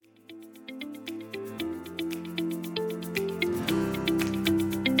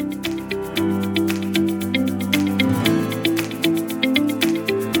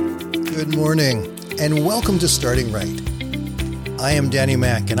morning, and welcome to Starting Right. I am Danny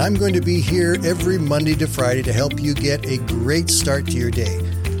Mack, and I'm going to be here every Monday to Friday to help you get a great start to your day.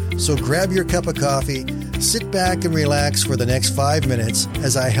 So grab your cup of coffee, sit back and relax for the next 5 minutes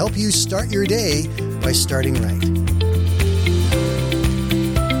as I help you start your day by starting right.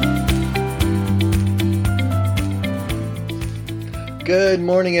 Good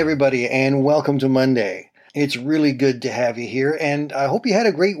morning, everybody, and welcome to Monday. It's really good to have you here, and I hope you had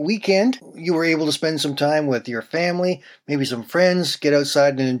a great weekend. You were able to spend some time with your family, maybe some friends, get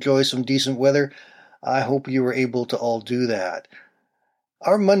outside and enjoy some decent weather. I hope you were able to all do that.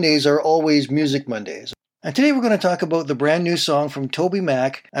 Our Mondays are always Music Mondays, and today we're going to talk about the brand new song from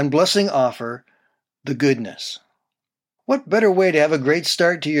TobyMac and Blessing Offor, The Goodness. What better way to have a great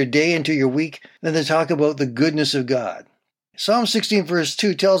start to your day and to your week than to talk about the goodness of God? Psalm 16 verse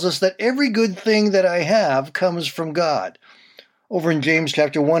 2 tells us that every good thing that I have comes from God. Over in James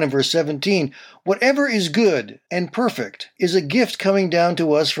chapter 1 and verse 17, whatever is good and perfect is a gift coming down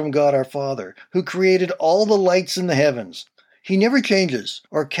to us from God our Father, who created all the lights in the heavens. He never changes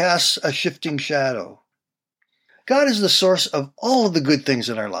or casts a shifting shadow. God is the source of all of the good things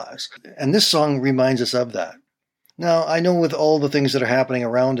in our lives, and this song reminds us of that. Now, I know with all the things that are happening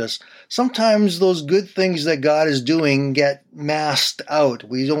around us, sometimes those good things that God is doing get masked out.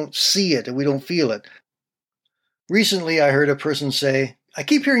 We don't see it and we don't feel it. Recently, I heard a person say, I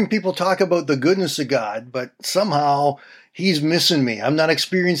keep hearing people talk about the goodness of God, but somehow He's missing me. I'm not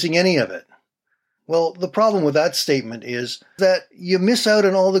experiencing any of it. Well, the problem with that statement is that you miss out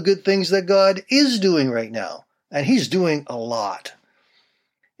on all the good things that God is doing right now, and He's doing a lot.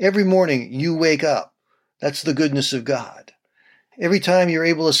 Every morning you wake up. That's the goodness of God. Every time you're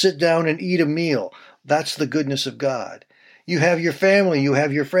able to sit down and eat a meal, that's the goodness of God. You have your family, you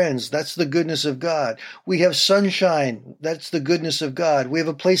have your friends, that's the goodness of God. We have sunshine, that's the goodness of God. We have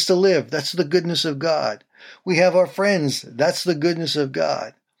a place to live, that's the goodness of God. We have our friends, that's the goodness of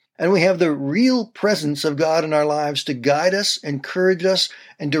God. And we have the real presence of God in our lives to guide us, encourage us,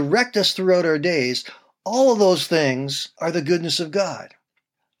 and direct us throughout our days. All of those things are the goodness of God.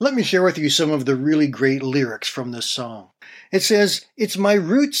 Let me share with you some of the really great lyrics from this song. It says, it's my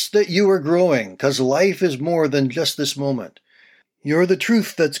roots that you are growing, 'cause life is more than just this moment. You're the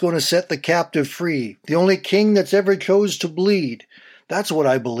truth that's going to set the captive free, the only king that's ever chose to bleed. That's what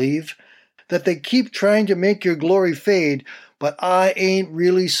I believe, that they keep trying to make your glory fade, but I ain't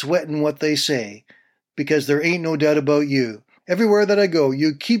really sweating what they say, because there ain't no doubt about you. Everywhere that I go,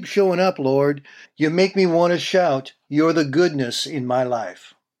 you keep showing up, Lord. You make me want to shout, you're the goodness in my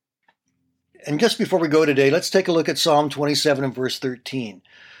life. And just before we go today, let's take a look at Psalm 27 and verse 13.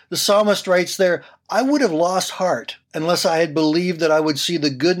 The psalmist writes there, I would have lost heart unless I had believed that I would see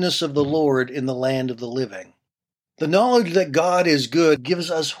the goodness of the Lord in the land of the living. The knowledge that God is good gives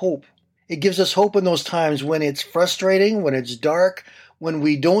us hope. It gives us hope in those times when it's frustrating, when it's dark, when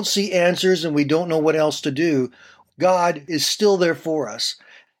we don't see answers and we don't know what else to do. God is still there for us.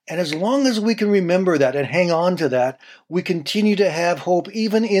 And as long as we can remember that and hang on to that, we continue to have hope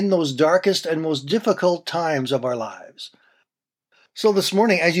even in those darkest and most difficult times of our lives. So this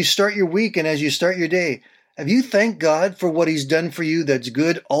morning, as you start your week and as you start your day, have you thanked God for what He's done for you that's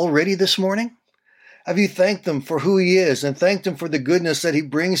good already this morning? Have you thanked Him for who He is and thanked Him for the goodness that He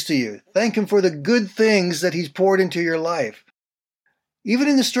brings to you? Thank Him for the good things that He's poured into your life. Even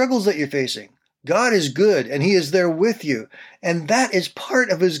in the struggles that you're facing. God is good and He is there with you. And that is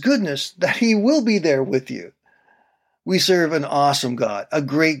part of His goodness, that He will be there with you. We serve an awesome God, a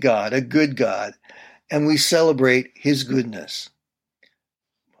great God, a good God, and we celebrate His goodness.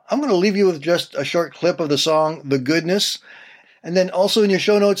 I'm going to leave you with just a short clip of the song, The Goodness. And then also in your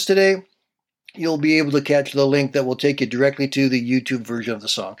show notes today, you'll be able to catch the link that will take you directly to the YouTube version of the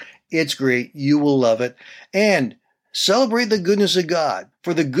song. It's great. You will love it. And celebrate the goodness of God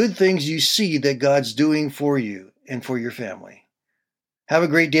for the good things you see that God's doing for you and for your family. Have a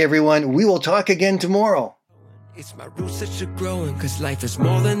great day, everyone. We will talk again tomorrow. It's my roots that you're growing, 'cause life is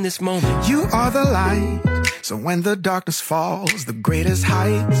more than this moment. You are the light, so when the darkness falls, the greatest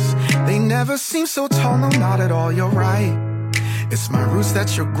heights, they never seem so tall, no, not at all, you're right. It's my roots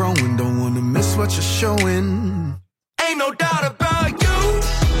that you're growing, don't want to miss what you're showing. Ain't no doubt about